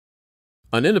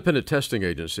An independent testing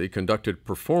agency conducted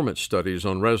performance studies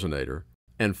on Resinator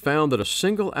and found that a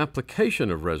single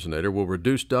application of Resinator will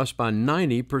reduce dust by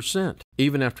 90%,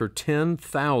 even after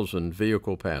 10,000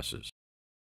 vehicle passes.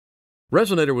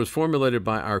 Resinator was formulated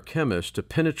by our chemists to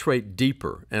penetrate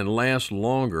deeper and last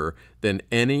longer than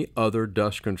any other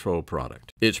dust control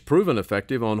product. It's proven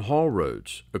effective on haul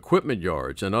roads, equipment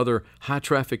yards, and other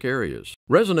high-traffic areas.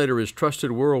 Resinator is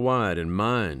trusted worldwide in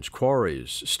mines,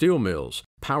 quarries, steel mills,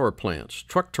 power plants,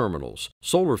 truck terminals,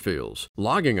 solar fields,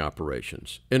 logging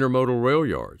operations, intermodal rail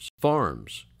yards,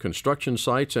 farms, construction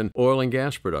sites, and oil and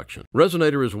gas production.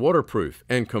 Resinator is waterproof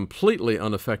and completely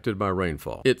unaffected by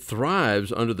rainfall. It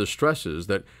thrives under the stresses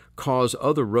that cause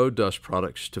other road dust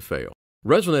products to fail.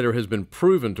 Resinator has been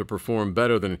proven to perform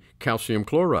better than calcium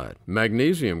chloride,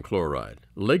 magnesium chloride,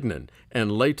 lignin,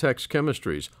 and latex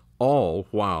chemistries, all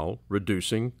while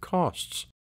reducing costs.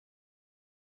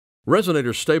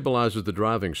 Resinator stabilizes the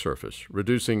driving surface,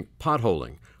 reducing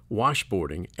potholing,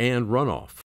 washboarding, and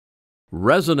runoff.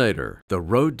 Resinator, the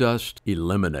road dust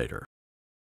eliminator.